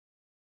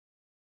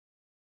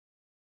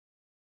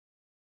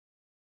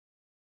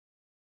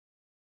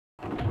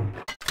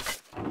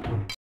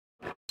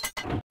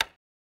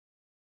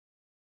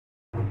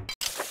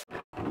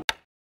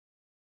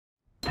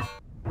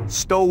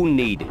Stone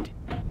needed.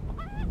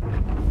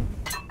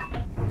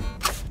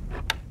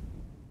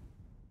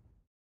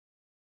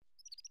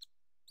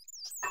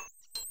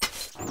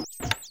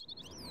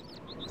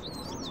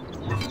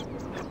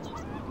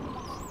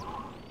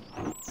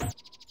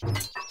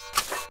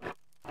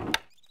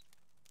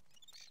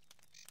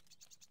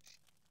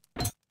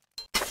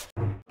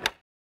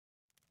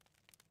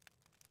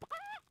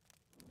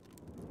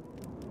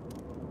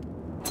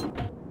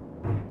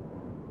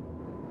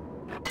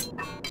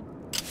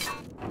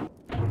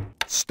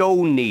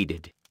 Stone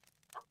needed.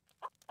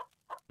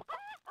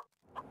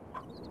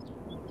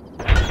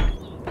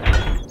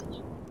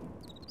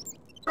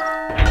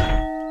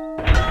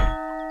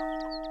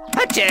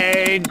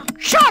 Attain!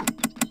 Shot!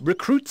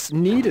 Recruits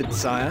needed,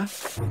 sire.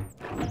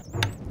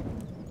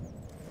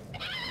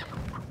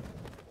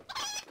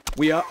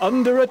 We are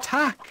under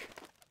attack.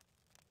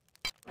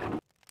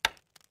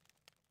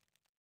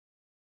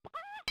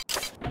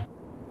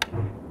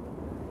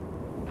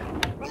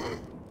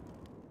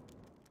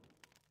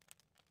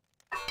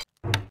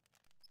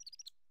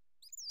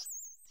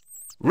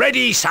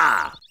 Ready,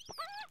 sir!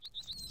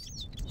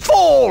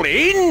 Fall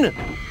in!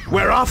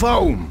 We're off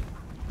home!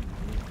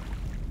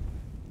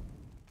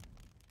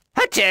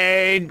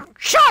 Attain!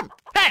 Shot!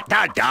 At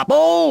the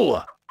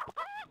double!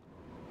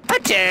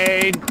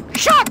 Attain!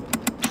 Shot!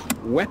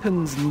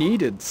 Weapons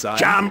needed, sire.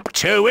 Jump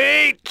to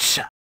it!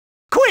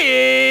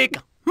 Quick!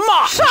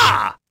 March!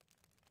 Sir!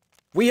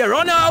 We are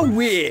on our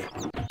way.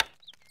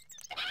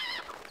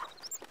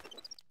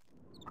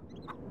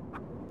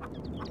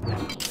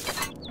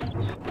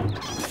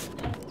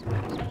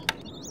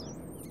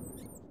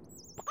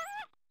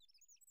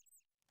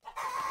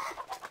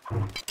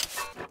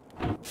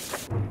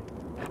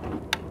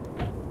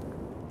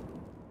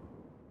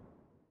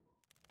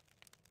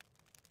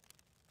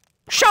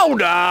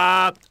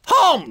 Shoulder!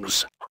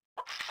 Homs!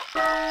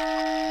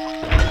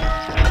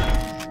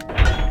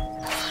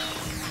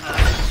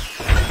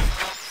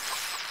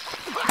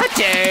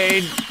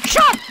 Attain!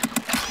 Shot!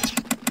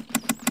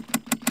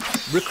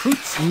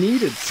 Recruits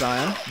needed,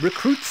 sire.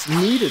 Recruits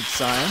needed,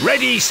 sire.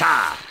 Ready,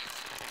 sir!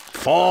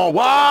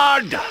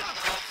 Forward!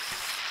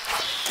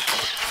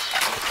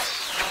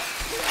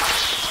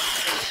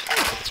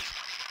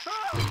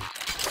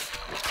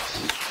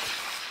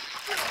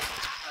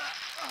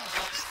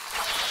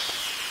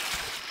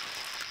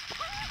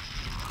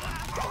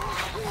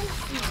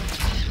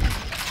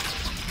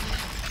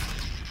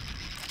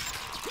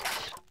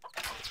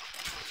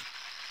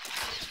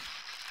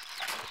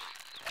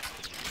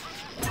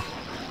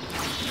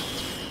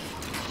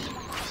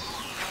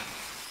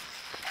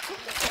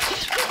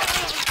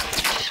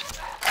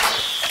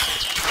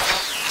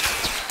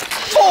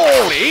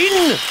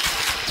 In.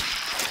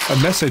 A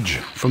message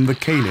from the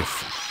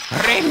Caliph.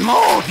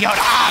 Remove your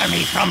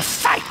army from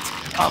sight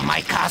of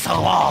my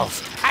castle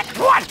walls at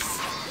once!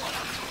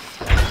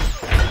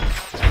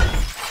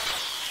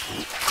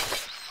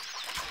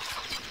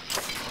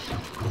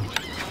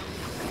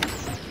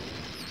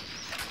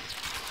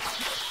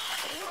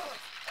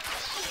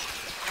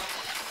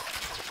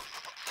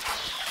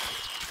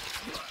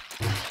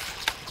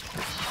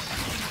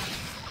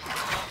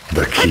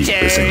 The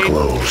keep is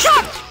enclosed.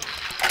 Shot!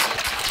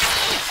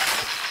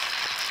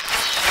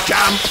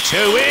 Jump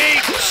to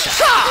it!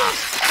 Sir!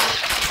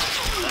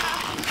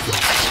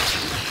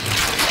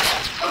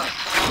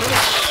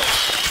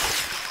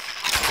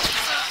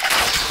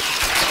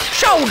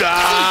 Shoulder!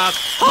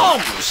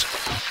 Homs!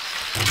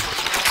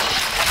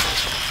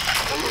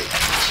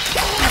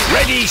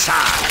 Ready,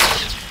 sir!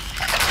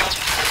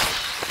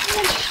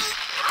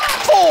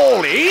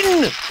 Fall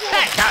in!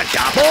 At the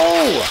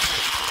double!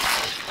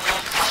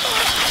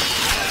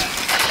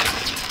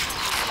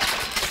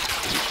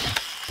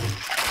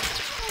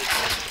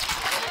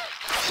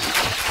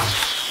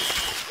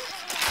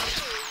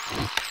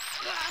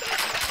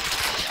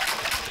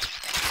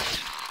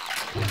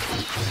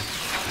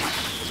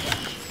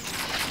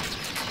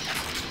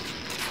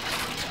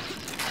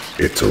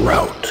 It's a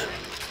rout.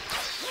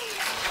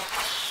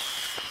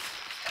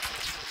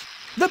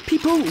 The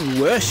people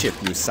worship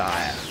you,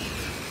 sire.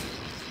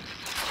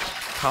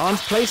 Can't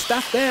place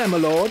that there, my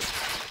lord.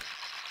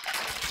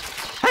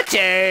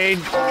 Attain!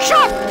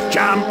 Shot!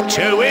 Jump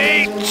to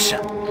it!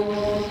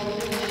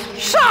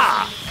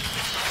 Sir!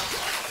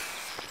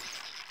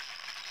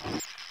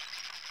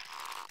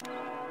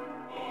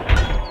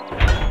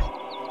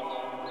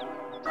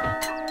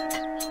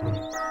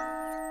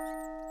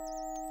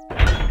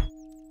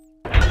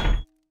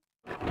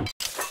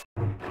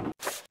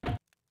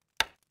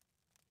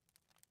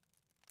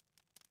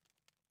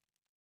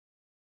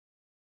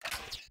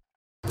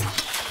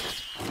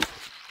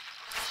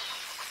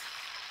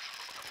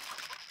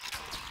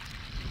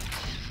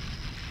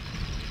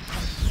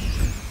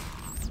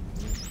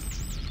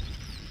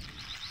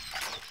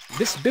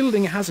 This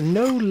building has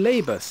no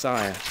labor,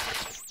 sire.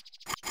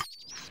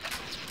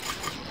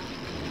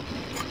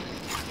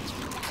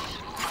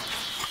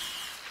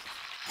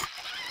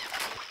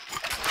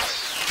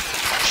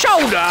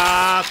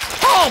 Shoulder!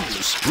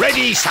 Homs!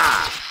 Ready, sir!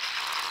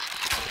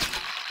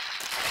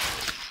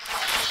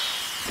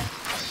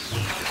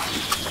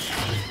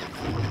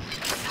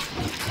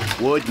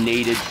 Wood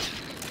needed.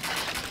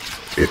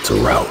 It's a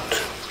rout.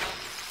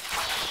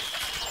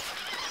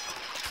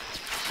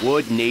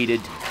 Wood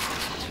needed.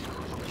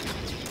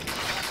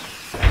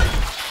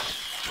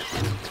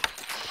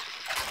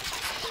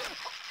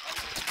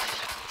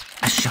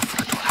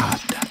 الشفرة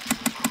حادة.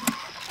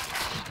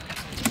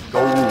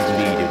 Gold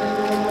needed.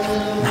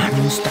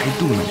 نحن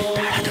مستعدون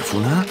للتحدي.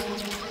 هدفنا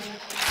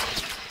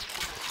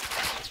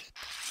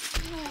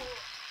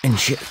إن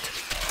شئت.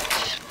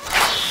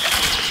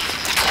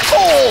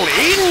 All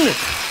in!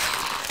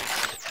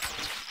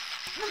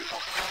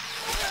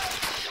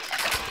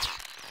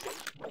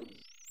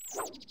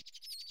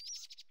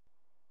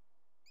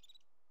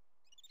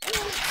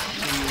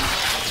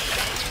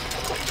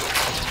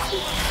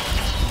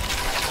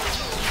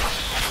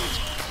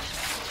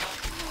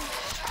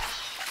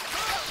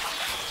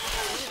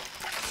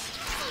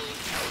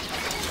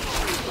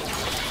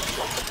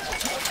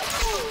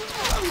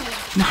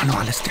 نحن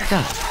على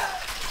استعداد.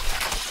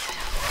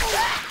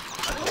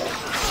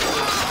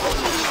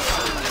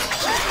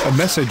 A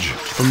message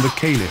from the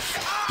Caliph.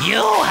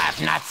 You have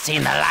not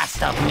seen the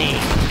last of me.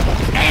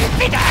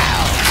 Infidel!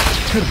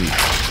 Hurry.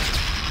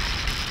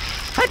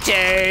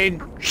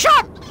 Attain!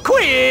 Shot!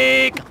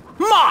 Quick!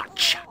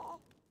 March!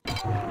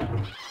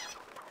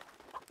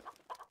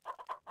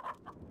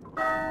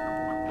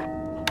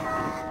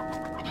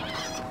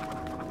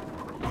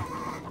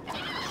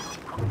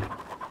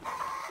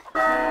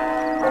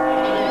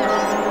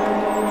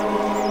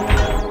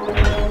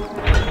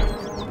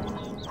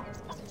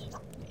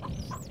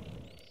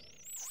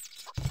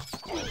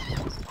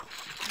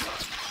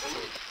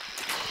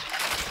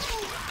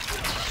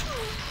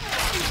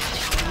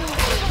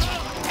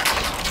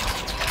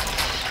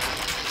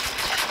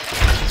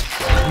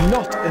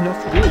 Not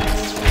enough goods.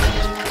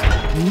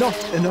 Not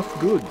enough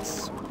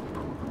goods.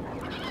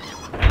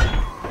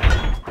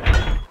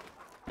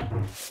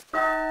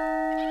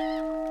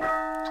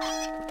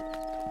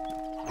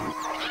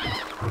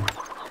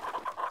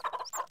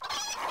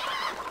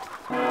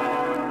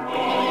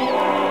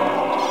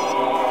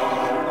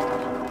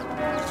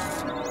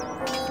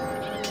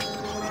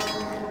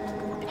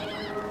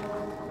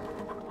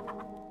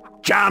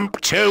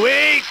 Jump to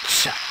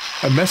it!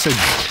 A message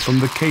from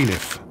the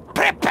Caliph.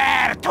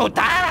 Prepare to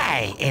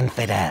die,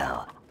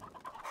 infidel!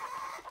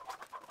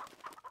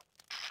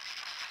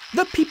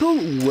 The people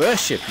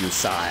worship you,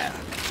 sire.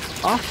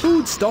 Our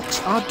food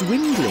stocks are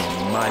dwindling,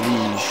 my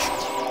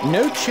liege.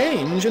 No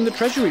change in the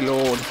treasury,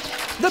 lord.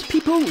 The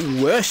people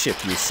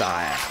worship you,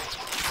 sire.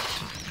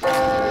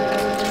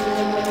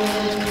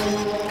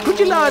 Could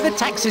you lower the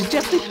taxes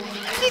just a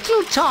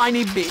little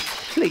tiny bit,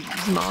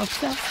 please,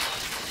 master?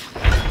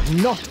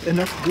 Not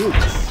enough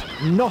goods.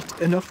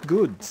 Not enough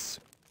goods.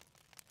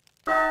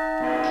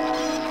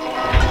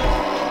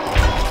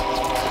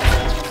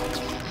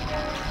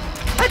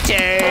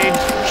 Attain!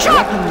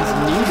 Shot! Weapons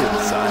needed,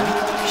 sire.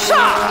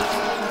 Shot!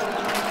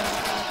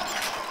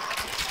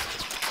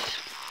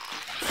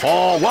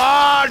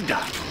 Forward!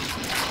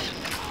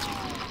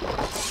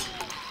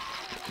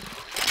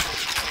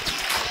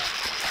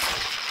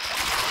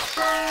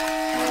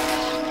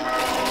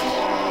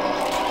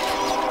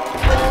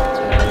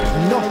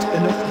 Not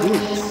enough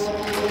goods.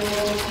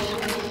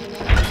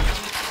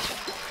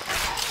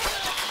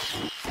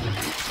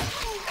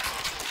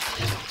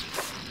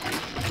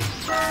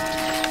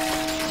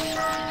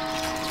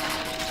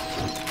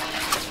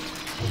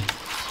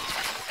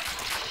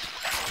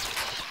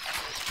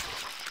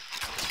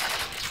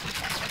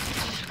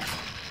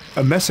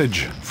 A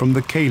message from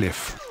the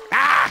Caliph.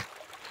 Ah!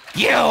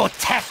 You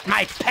test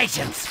my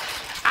patience!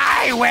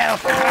 I will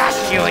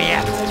crush you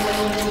yet!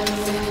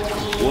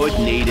 Wood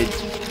needed.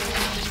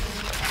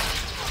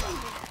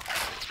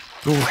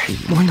 روحي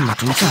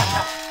مهمة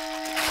سهلة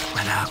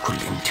ولا كل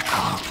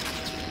انتقام.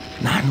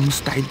 نحن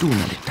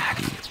مستعدون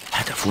للتحرير.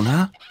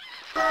 هدفنا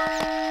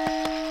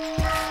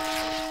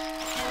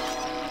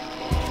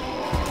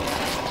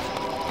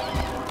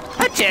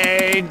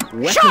Attain!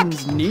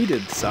 Weapons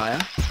needed, sire.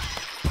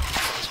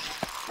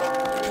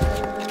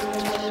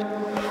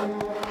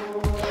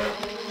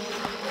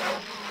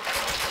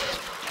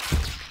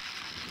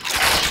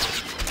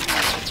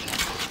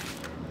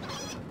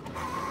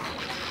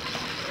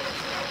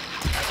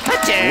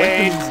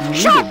 Weapons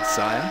needed,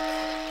 sire.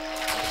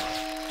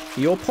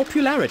 Your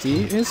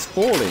popularity is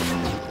falling.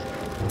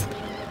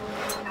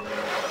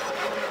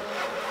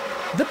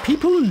 The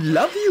people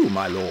love you,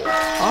 my lord.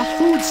 Our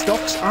food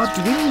stocks are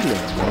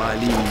dwindling, my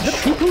liege. The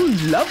people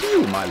love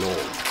you, my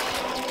lord.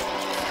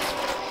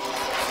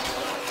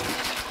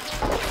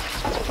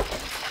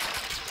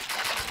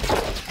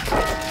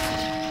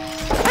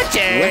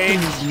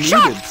 Weapons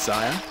needed,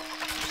 sire.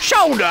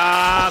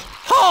 Shoulder!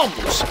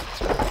 Hogs!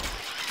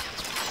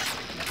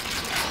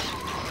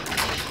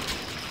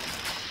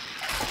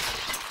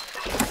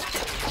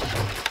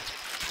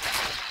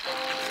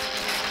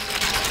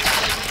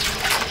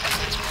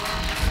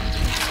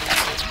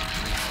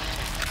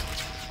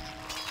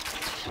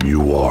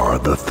 You are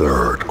the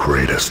third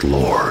greatest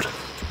lord.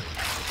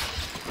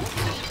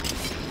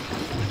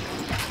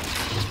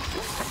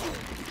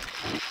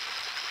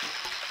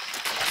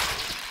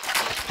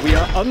 We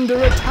are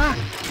under attack.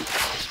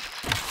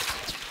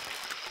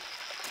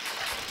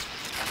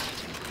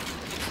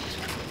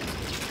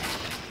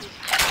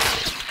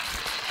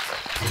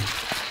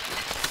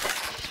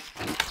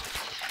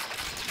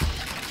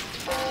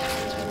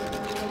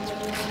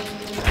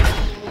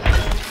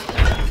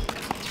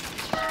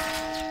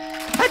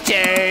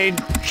 Attain!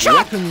 Shot!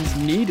 Weapons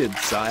needed,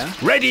 sire.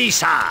 Ready,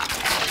 sir!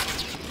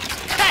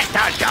 That's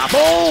a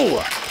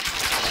double!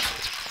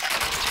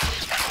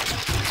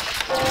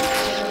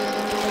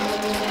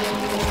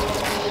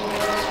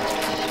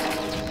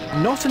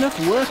 Not enough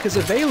workers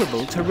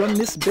available to run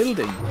this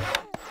building.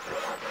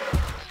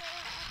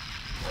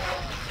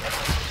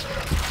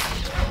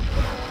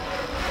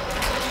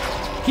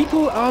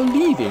 People are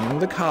leaving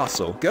the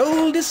castle.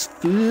 Gold is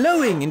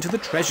flowing into the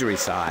treasury,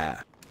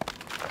 sire.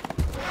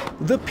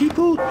 The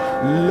people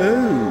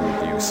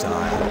loathe you,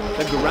 sire.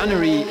 The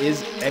granary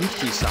is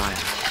empty, sire.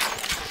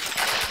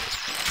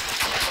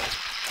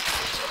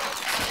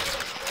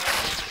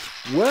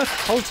 Work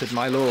halted,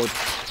 my lord.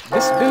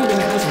 This building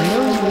has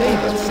no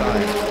labour,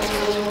 sire.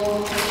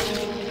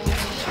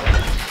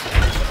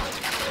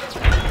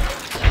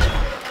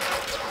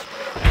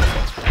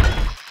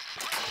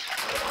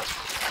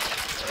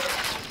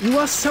 You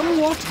are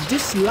somewhat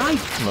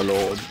disliked, my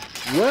lord.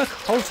 Work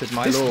halted,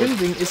 my lord. This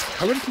building is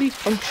currently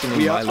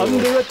functioning, my lord. We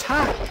are under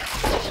attack.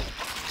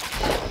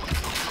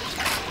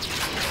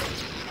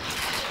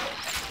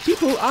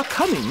 People are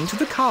coming to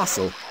the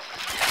castle.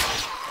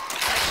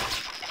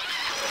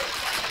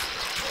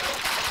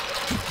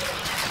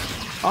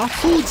 Our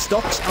food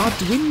stocks are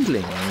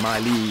dwindling, my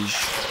liege.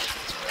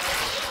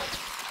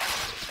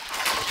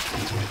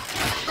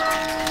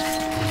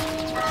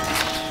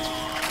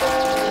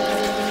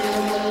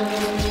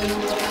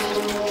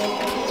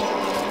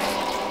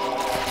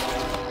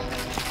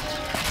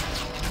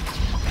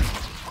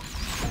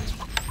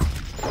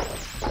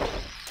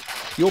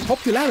 Your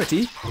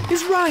popularity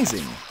is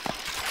rising.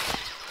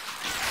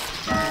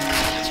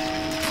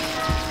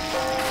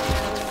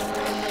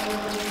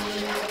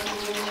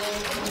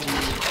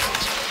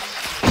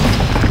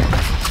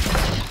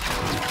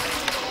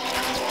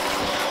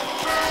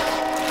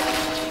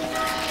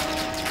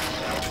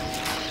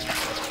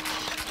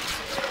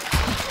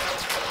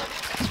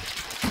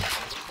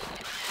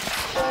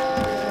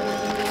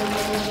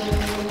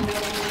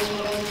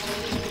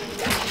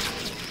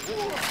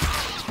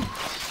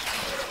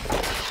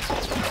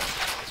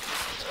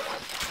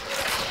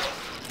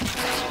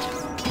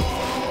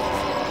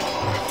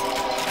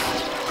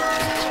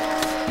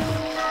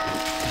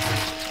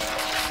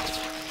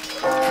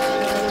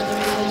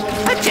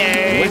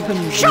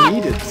 Shot!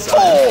 Needed,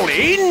 Fall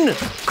in!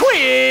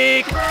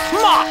 Quick!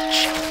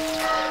 March!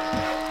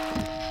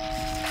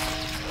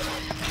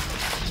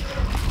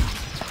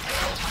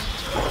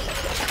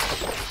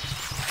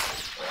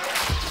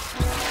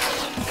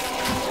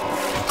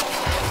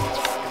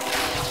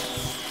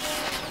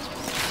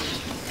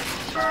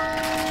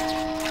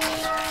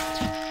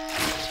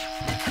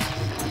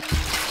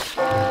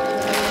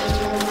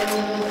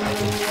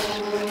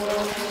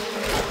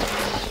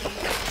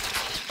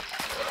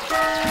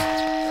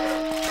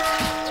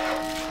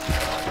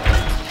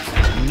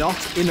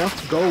 Not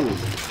enough gold.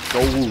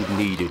 Gold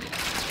needed.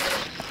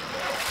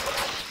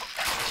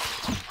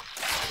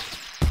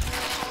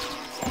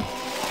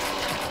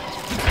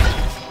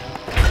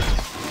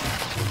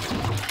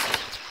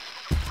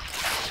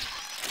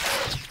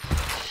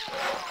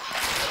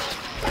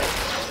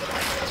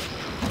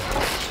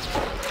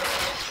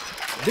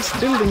 This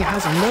building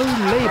has no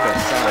labor,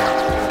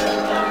 sire.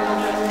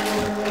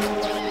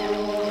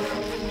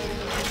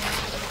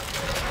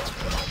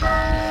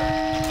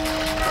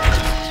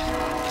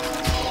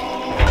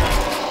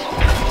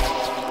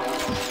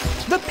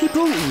 The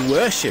people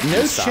worship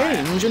you, sire.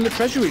 No change in the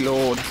treasury,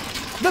 lord.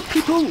 The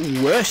people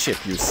worship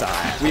you,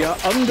 sire. We are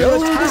under attack.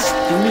 Gold is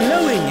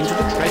flowing into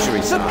the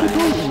treasury, sire. The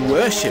people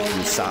worship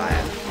you,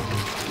 sire.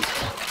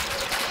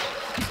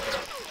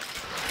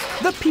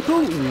 The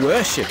people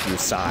worship you,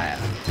 sire.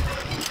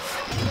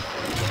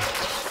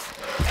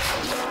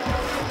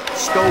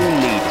 Stone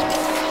needed.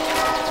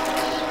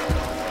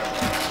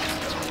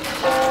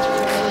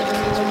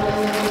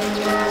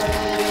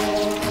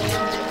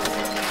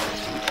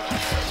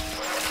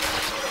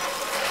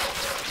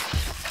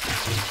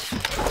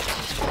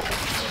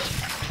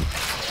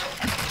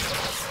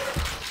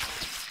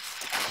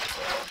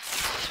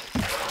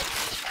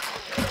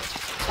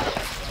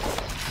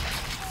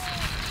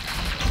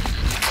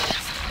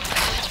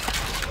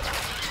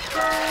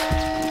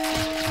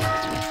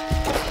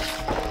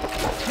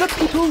 The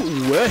people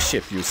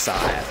worship you,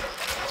 sire.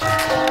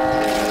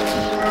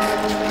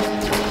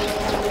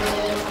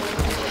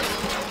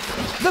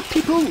 The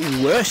people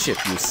worship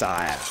you,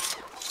 sire.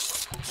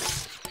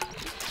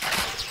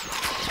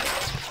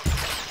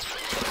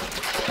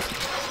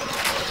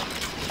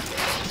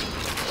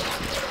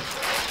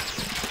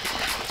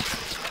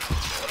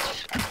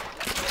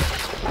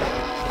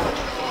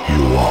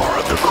 You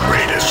are the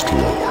greatest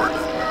lord.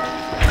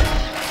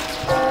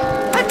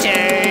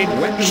 Attain!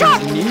 Weapons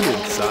Shot!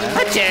 needed,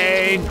 sire.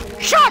 Attain!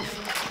 Shot!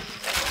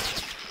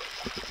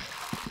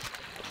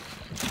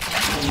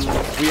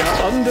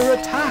 under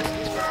attack.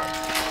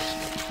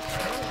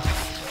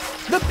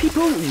 The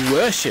people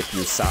worship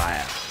you,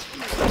 sire.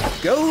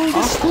 Gold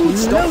is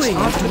flowing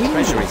into the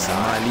treasury,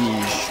 sire, my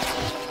liege.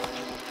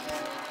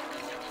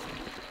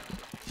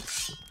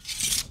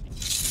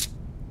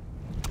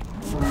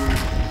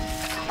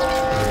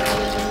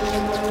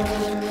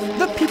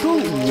 The people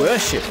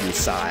worship you,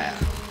 sire.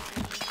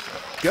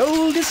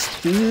 Gold is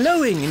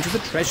flowing into the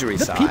treasury,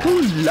 sire. The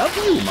people love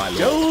you, my lord.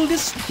 Gold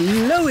is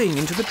flowing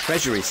into the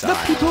treasury, sire.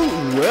 The people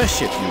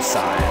worship you,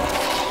 sire.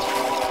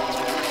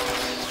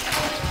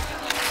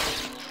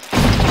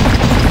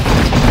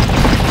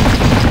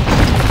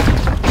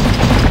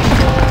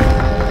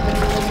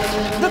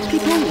 The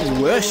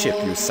people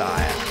worship you,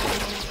 sire.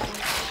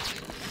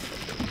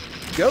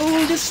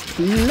 Gold is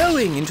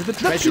flowing into the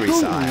treasury,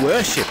 sire. The people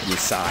worship you,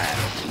 sire.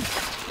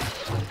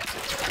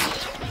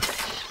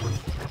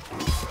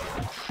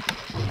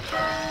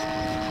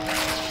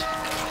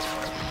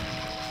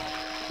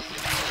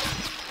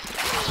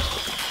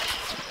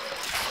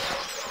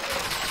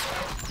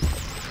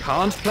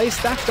 Can't place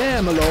that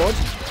there, my lord.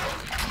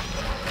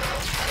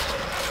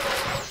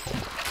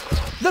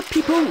 The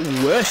people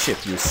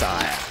worship you,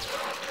 sire.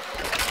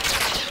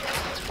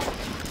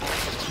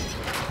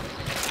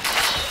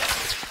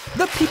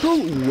 The people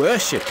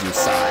worship you,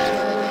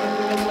 sire.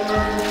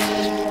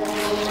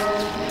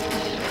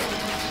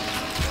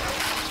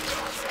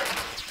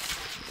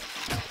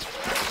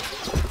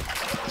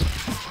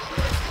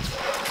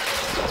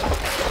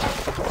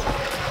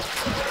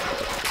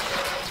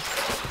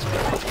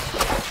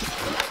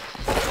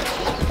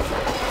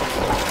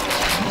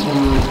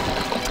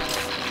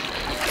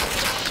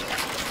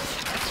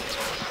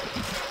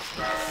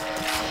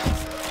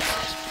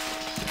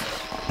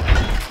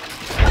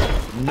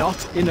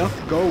 Not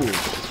enough gold.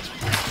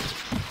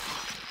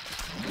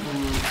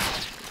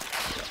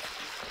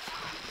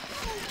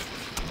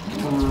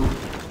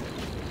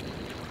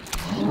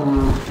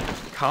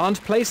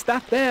 Can't place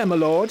that there, my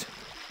lord.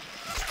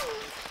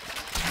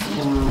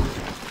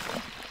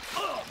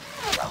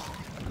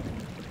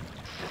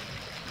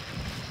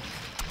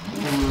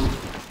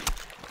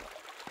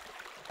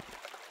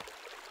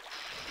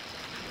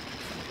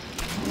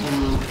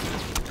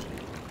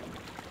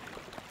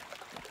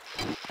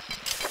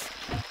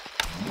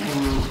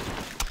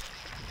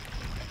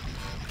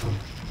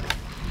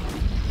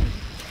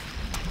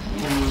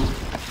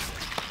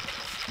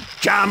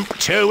 Jump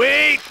to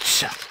it!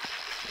 Sir!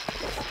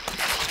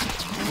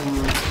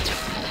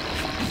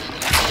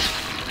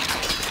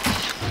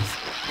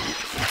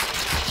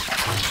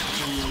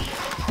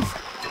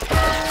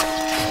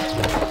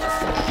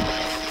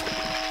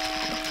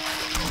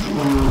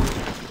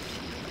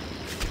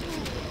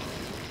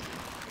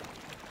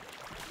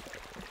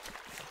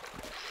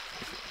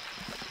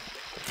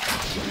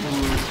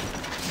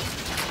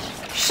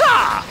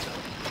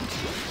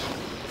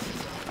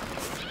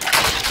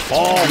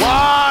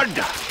 Forward!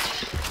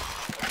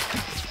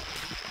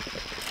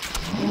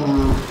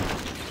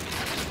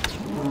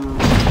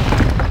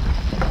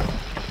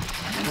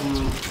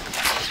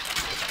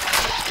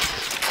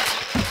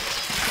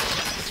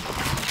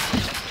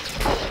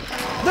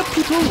 The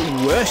people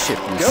worship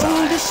you, sire.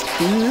 Gold is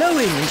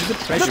flowing into the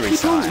treasury,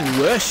 sire. The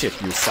people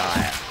worship you,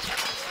 sire.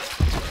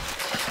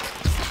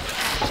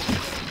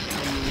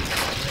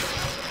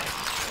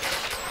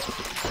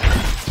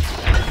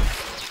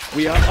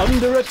 We are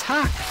under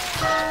attack.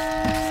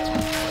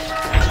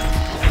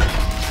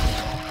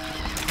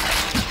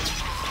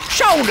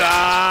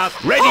 Shoulder!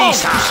 Ready,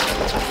 sir!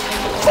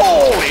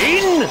 Fall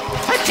in!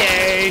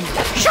 Attain!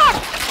 Shot!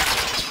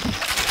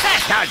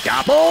 That's a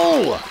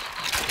double!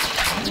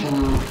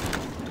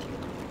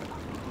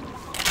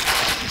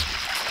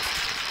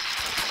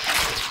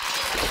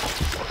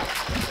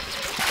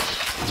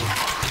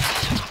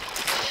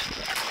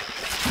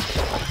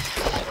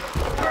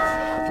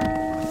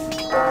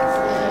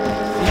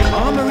 The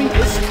armory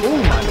is full,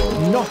 my lord.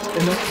 Not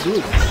enough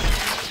goods.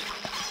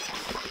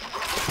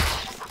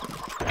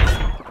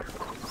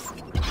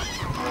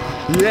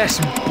 Yes,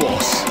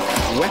 boss.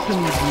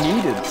 Weapons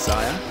needed,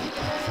 sire.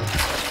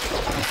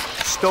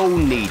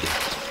 Stone needed.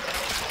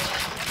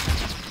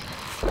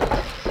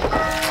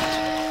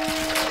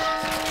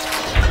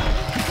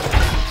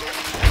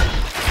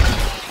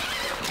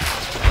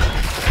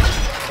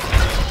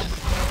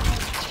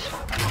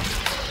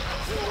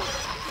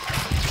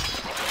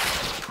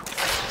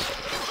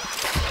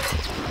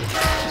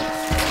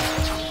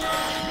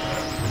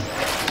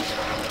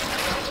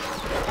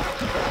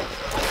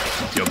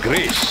 Your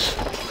Grace.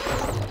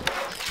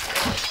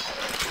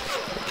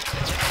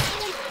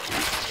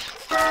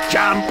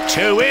 Jump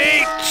to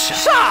it!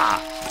 Sir!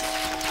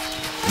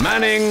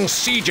 Manning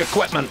siege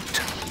equipment.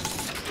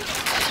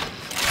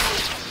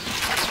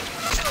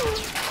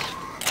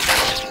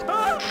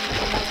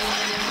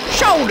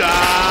 Shoulder!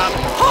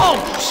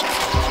 Halt!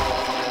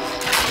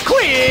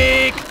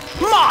 Quick!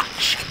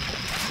 March!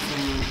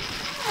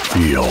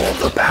 Feel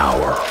the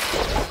power.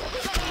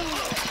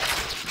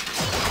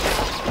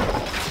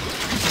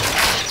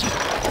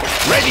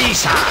 Ready,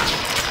 sir!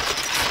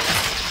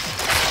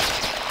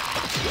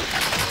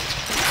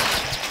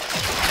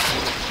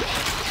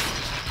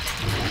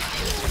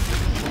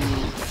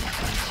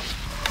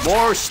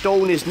 More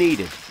stone is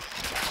needed.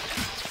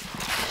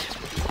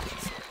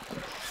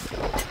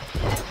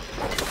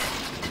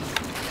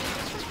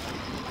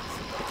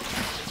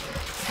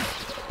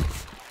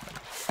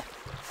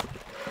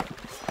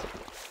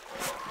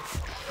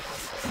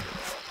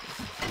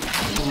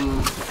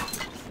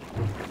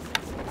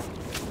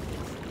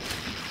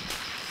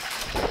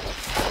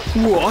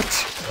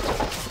 What?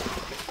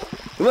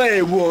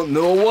 They won't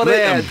know what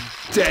they're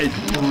dead.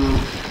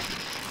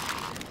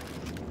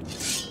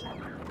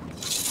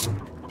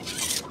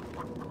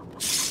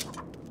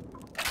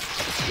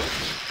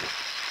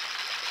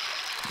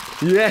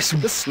 Yes,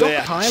 The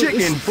stockpile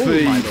chicken is full,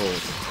 feed. my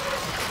lord.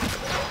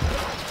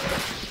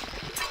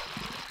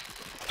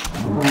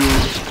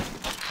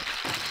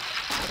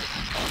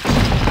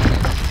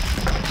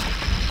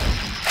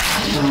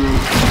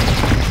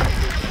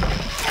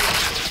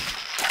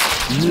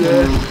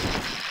 Yeah.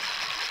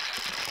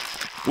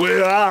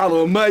 Where are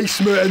the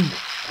mace men?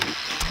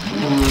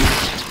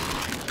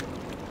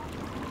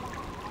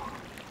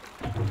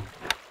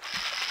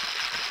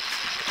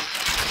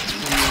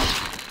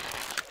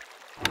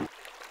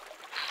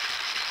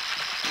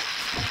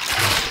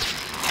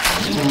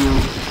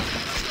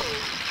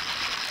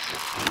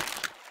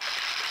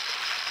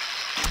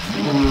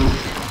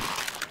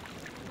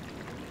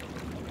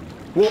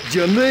 What do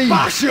you need?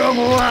 Bash 'em,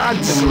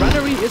 lads! The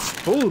granary is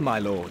full, my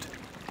lord.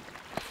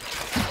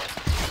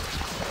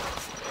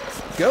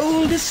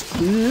 Gold is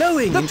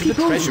flowing into the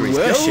treasury.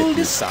 Gold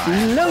is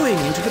flowing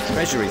into the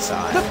treasury,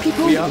 sire. The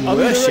people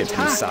worship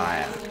you,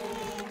 sire.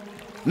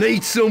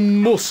 Need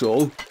some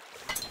muscle?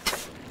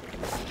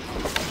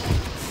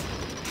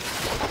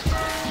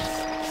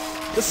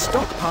 The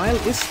stockpile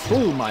is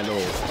full, my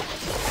lord.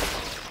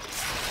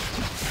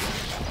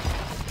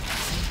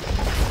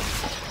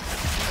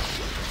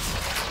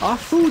 Our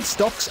food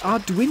stocks are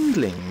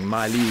dwindling,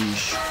 my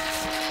liege.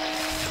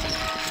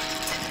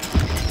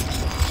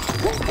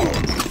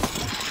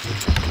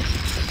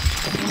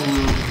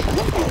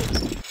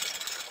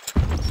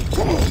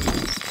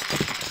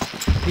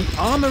 The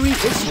armory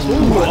is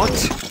full. What?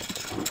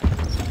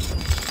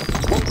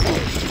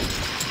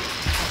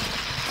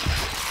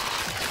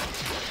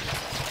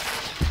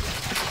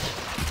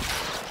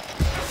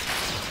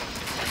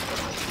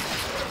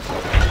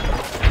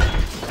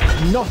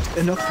 Not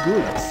enough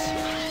goods.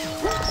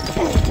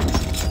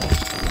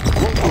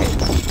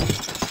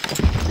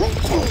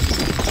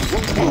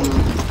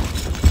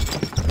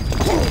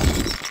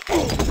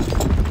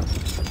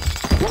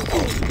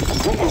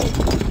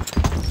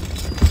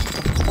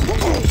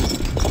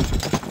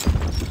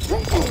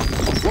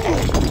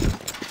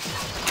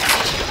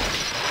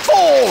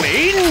 Fall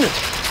in!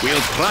 We'll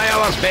try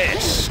our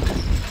best.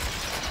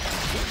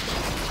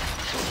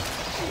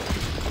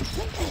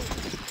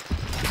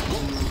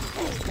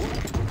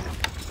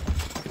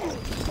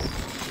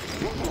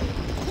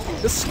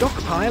 The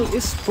stockpile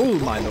is full,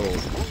 my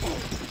lord.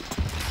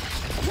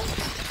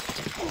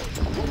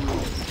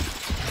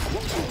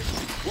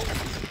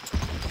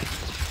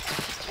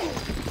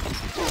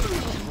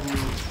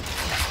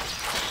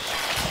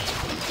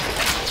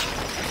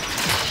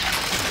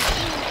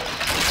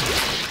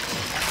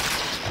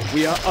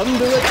 We are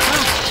under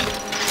attack.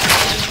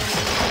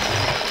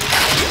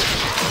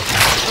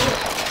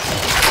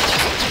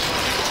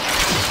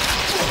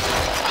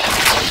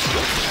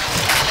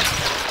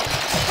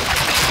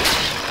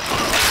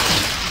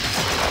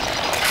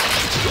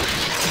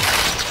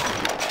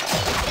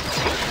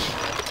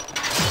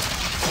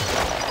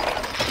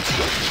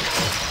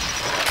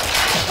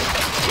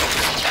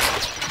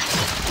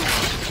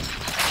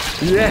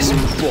 Yes,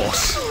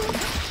 boss.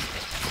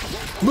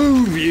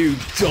 Move, you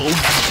dog.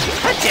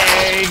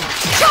 Hunting!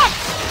 Shot!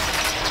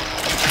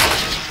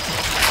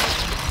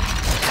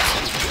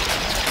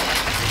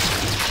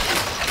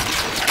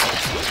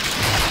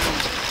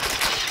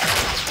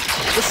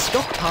 The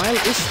stockpile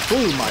is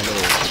full, my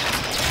lord.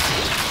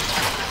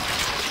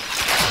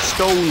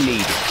 Stone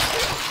needed.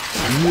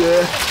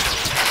 Yeah.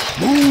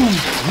 Move!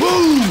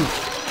 Move!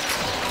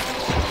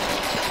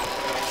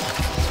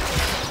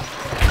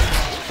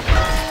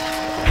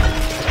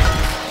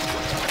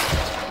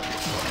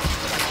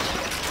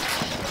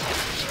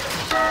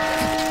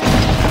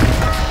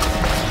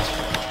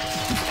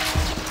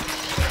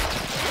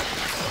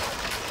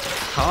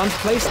 Can't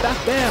place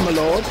that there, my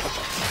lord.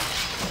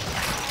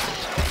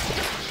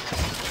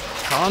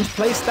 Can't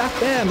place that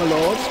there, my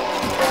lord.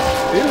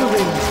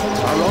 Buildings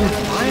are on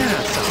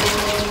fire,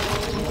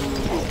 sire.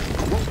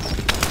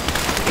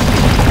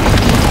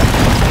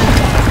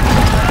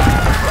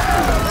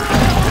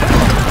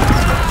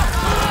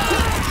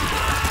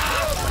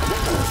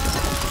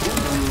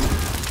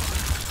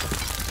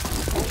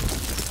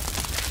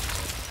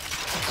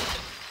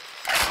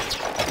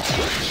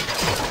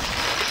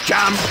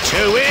 Jump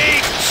to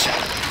it!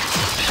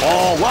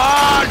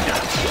 Forward!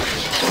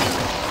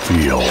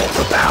 Feel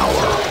the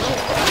power.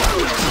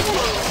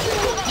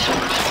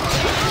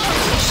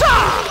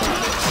 Shot!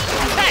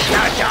 That's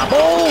a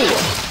double!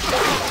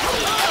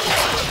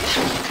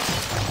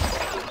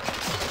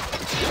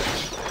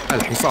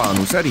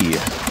 الحصان سريع.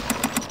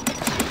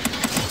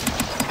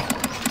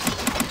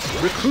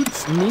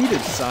 Recruits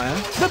needed, sire.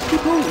 The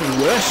people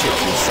worship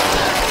you,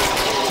 sire.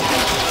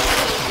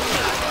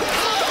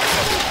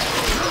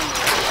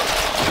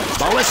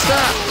 Ballista,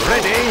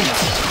 ready.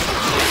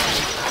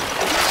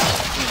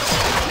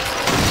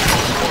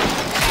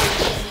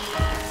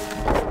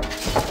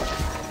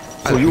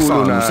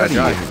 خيولنا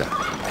جاهزة.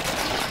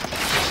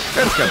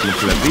 اركب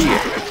مثل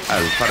الريح،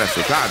 الفرس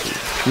تعدو،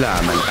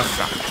 لا من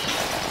أسرع.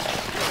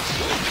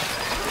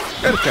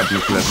 اركب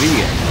مثل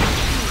الريح.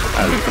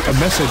 A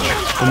message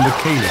from the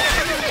Caliph.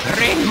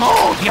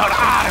 Remove your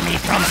army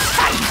from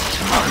sight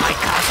of my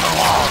castle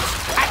walls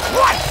at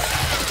once!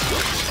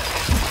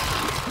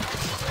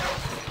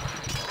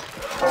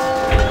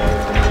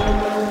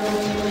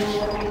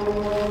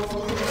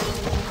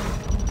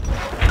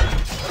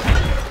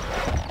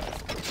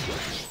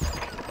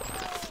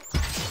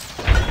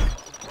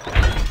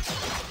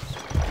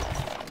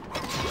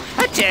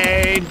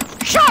 Attain!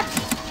 Shot!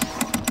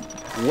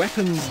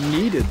 Weapons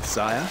needed,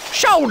 sire.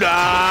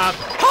 Shoulder!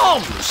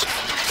 Arms!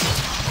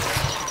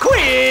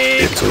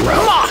 Quick! It's a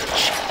rout.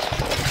 March!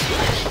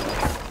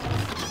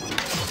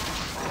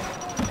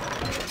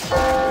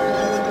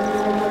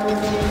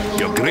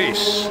 Your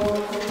Grace.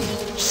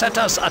 Set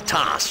us a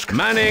task.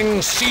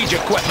 Manning siege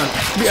equipment.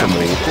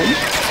 بأمركم.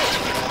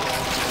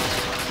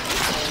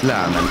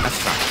 لا من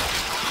أسرع.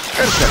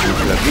 اركب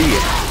مثل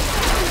الريح.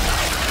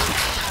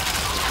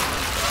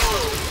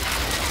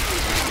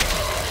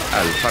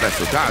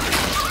 الفرس تعدو،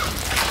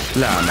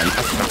 لا من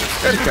أسرع.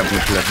 اركب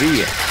مثل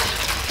الريح.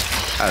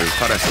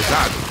 الفرس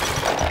تعدو.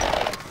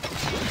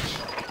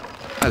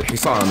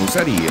 الحصان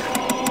سريع.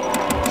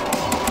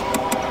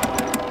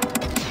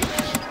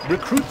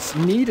 Recruits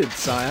needed,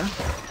 sire.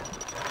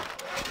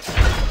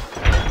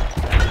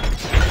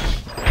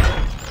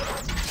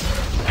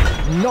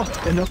 Not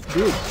enough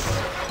goods.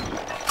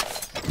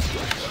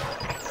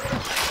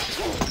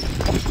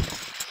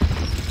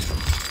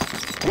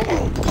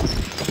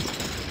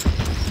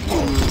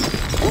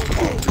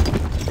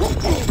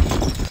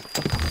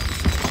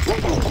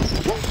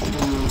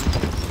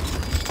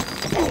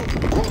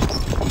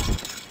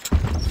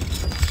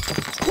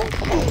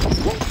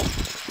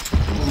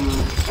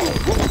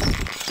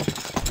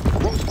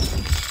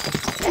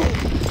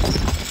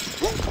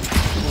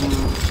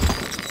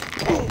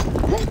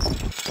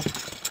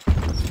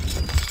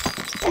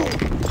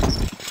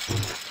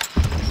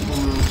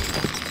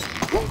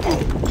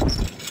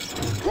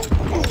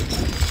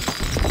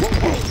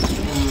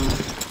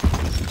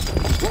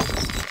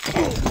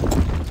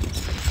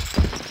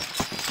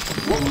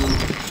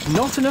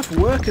 Not enough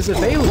workers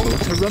available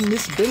to run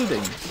this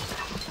building.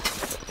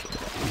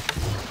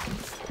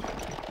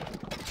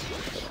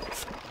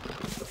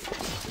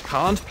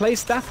 Can't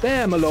place that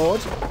there, my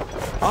lord.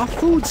 Our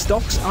food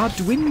stocks are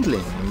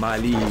dwindling, my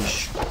liege.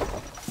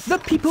 The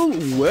people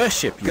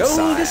worship you, sire.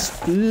 Gold is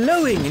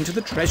flowing into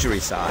the treasury,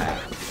 sire.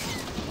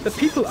 The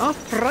people are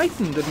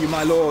frightened of you,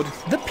 my lord.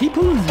 The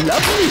people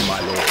love you,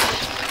 my lord.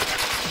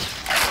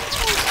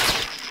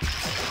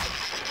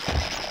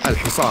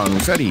 الحصان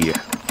سريع.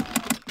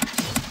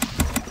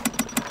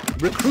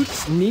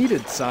 Recruits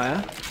needed,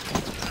 sire.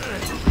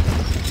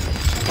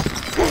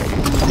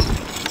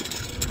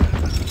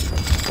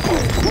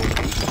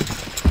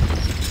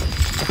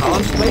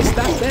 Can't place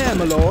that there,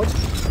 my lord.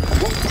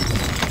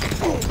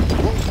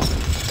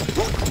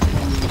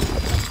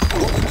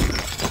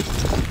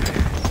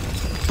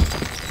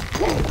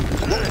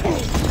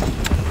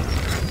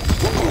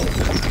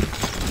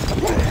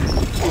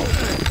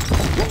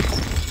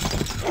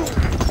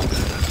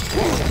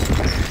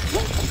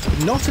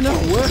 Not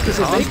enough workers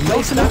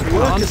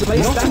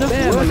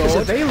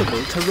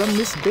available to run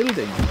this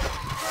building.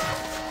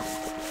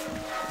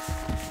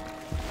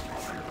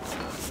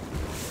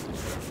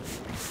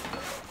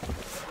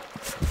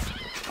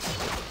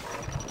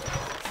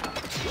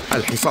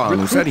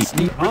 الحصان سريع.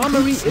 The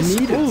armory is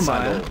full, my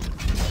lord.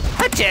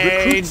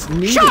 Recruits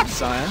needed,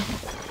 sire.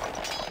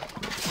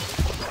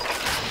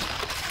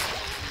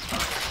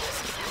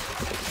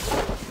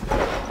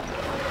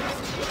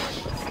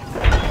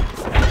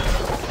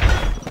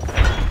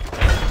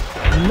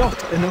 Not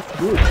enough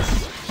goods.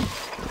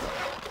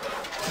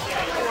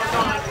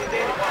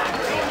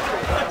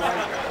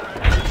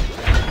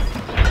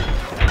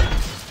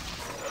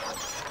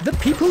 The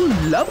people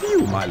love you,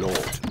 my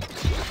lord.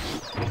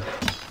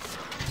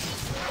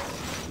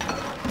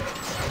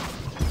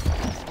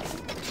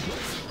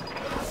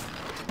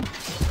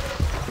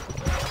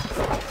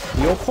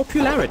 Your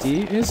popularity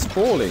is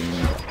falling.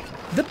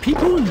 The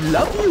people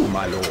love you,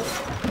 my lord.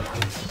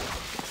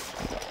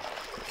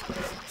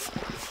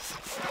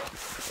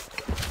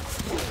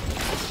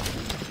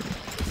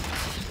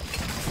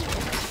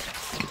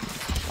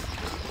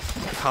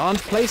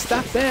 Can't place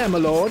that there, my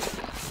lord.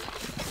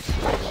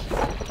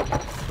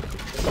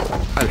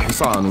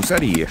 الحصان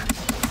سريع.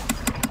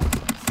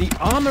 The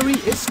armory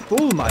is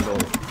full, my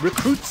lord.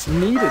 Recruits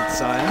needed,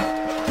 sire.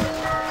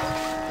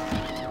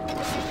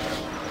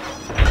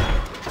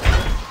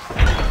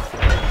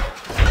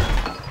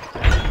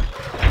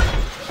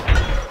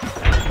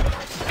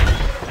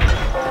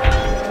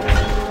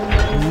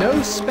 No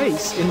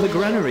space in the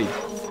granary.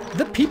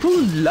 The people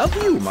love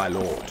you, my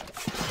lord.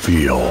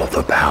 Feel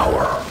the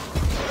power.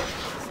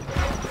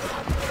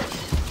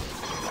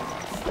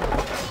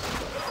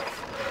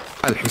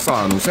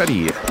 الحصان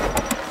سريع.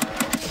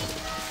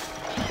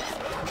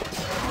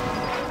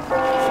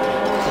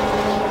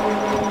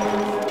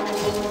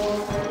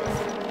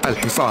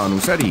 الحصان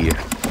سريع.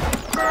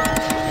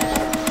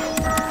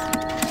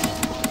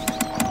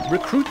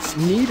 Recruits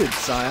needed,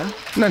 sire.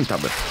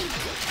 ننتظر.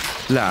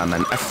 لا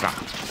من أسرع.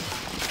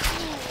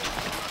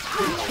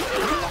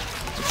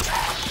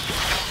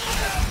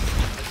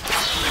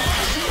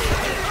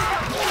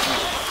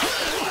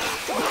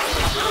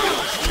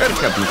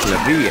 اركب مثل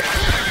الريح.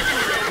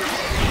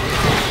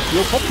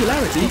 Your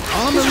popularity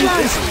armory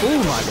is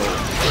full, my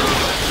lord.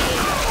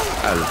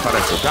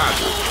 الفرس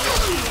تعدو.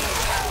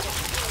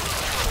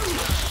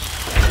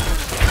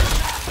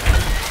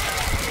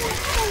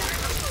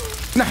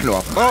 نحن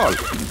أبطال.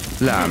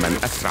 لا من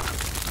أسرع.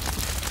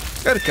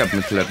 اركب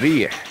مثل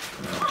الريح.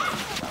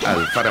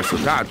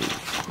 الفرس تعدو.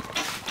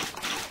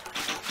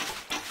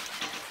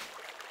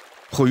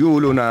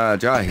 خيولنا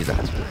جاهزة.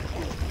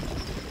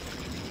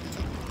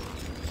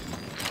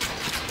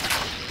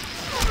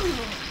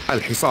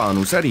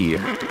 الحصان سريع.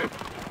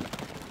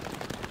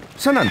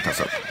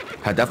 سننتصر.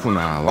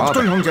 هدفنا واضح.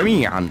 اقتلهم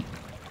جميعا.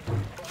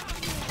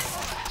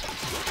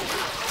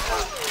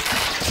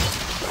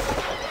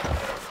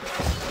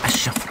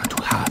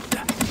 الشفرة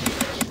حادة.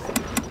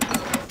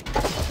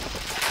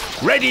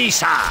 Ready,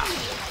 sir.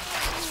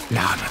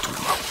 لعنة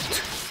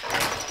الموت.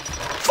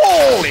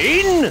 Fall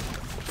in.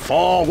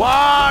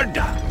 Forward.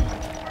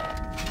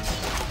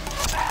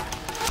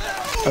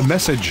 A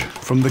message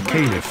from the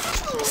Caliph.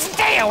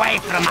 Stay away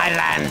from my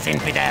lands,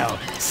 infidel!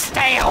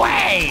 Stay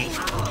away!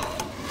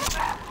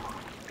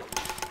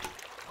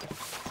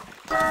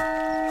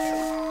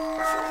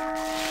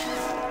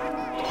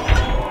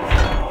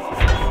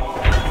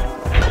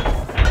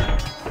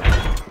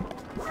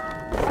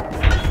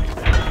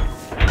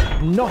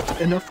 Not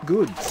enough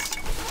goods.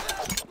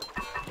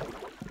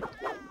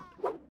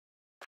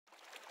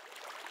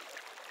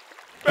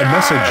 A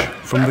message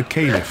from the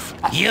Caliph.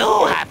 You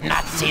have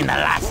not seen the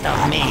last of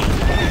me,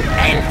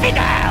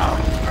 infidel!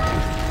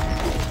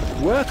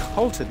 Work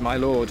halted, my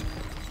lord.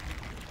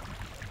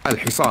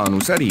 الحصان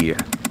سريع.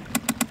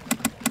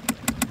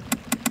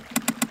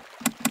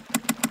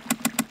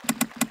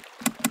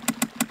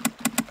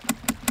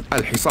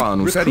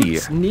 الحصان سريع.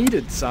 Recruits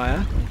needed,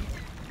 sire.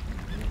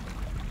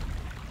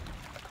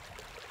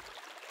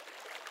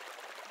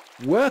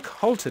 Work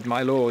halted,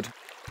 my lord.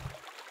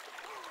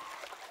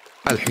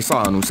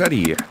 الحصان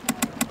سريع.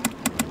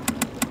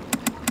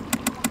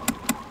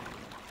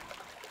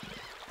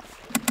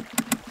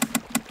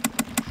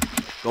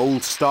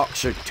 Gold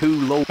stocks are too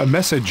low. A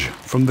message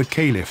from the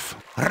Caliph.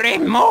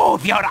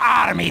 Remove your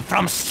army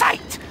from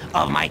sight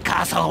of my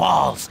castle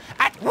walls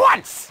at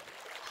once!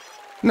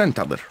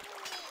 ننتظر.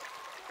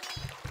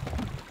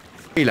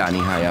 إلى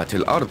نهايات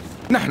الأرض.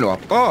 نحن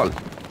أبطال.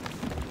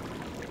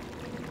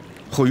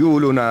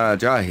 خيولنا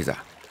جاهزة.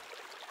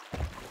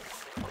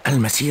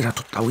 المسيرة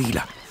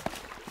الطويلة.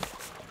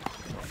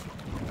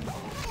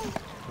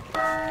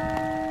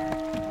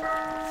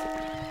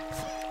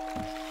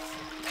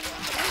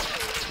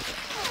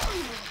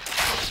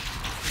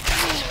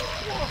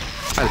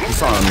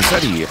 الحصان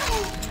سريع.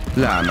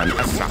 لا من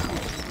أسرع.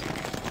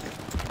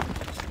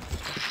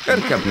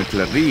 اركب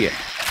مثل الريح.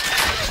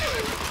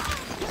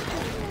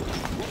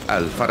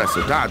 الفرس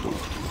تعدو.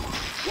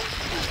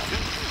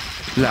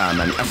 لا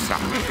من أسرع.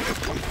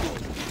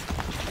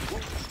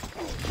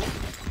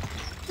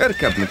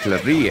 اركب مثل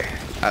الريح.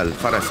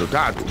 الفرس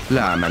تعدو.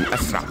 لا من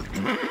أسرع.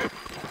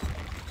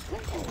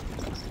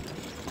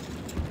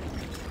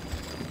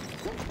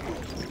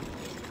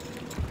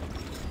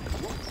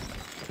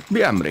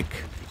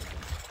 بأمرك.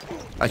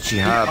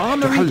 الشهاب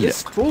Armory تحلق.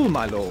 is full,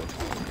 my lord.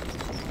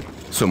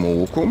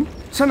 سموكم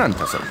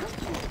سننتصر.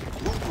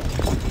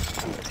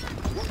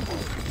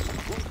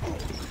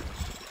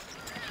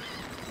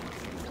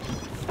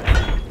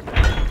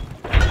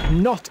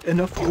 Not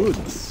enough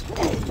goods.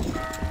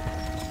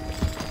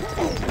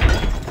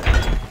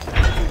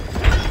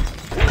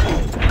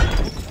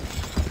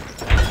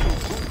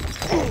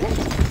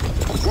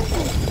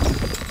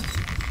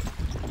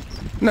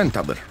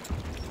 ننتظر.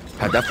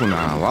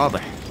 هدفنا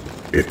واضح.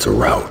 It's a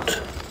rout.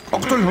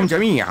 اقتلهم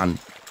جميعا.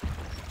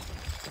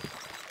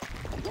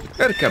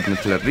 اركب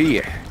مثل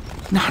الريح.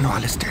 نحن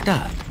على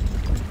استعداد.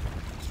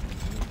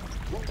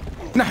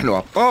 نحن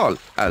أبطال.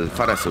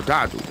 الفرس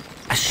تعدو.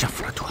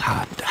 الشفرة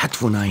حادة.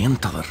 هتفنا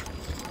ينتظر.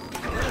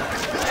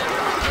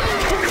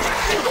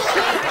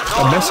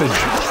 A message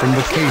from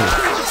the Caliph.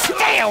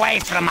 Stay away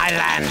from my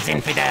lands,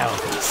 infidel!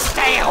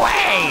 Stay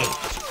away!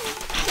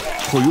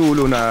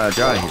 خيولنا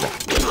جاهزة.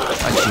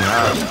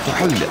 الشهاب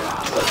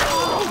تحلق.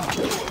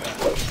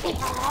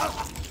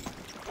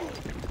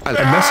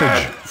 A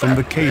message from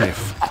the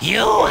Caliph.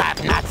 You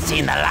have not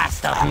seen the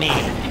last of me,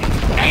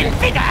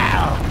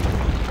 infidel!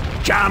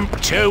 Jump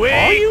to it.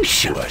 Are you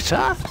sure,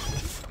 sir?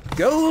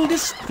 Gold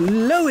is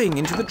flowing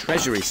into the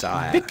treasury,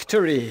 sire.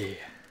 Victory!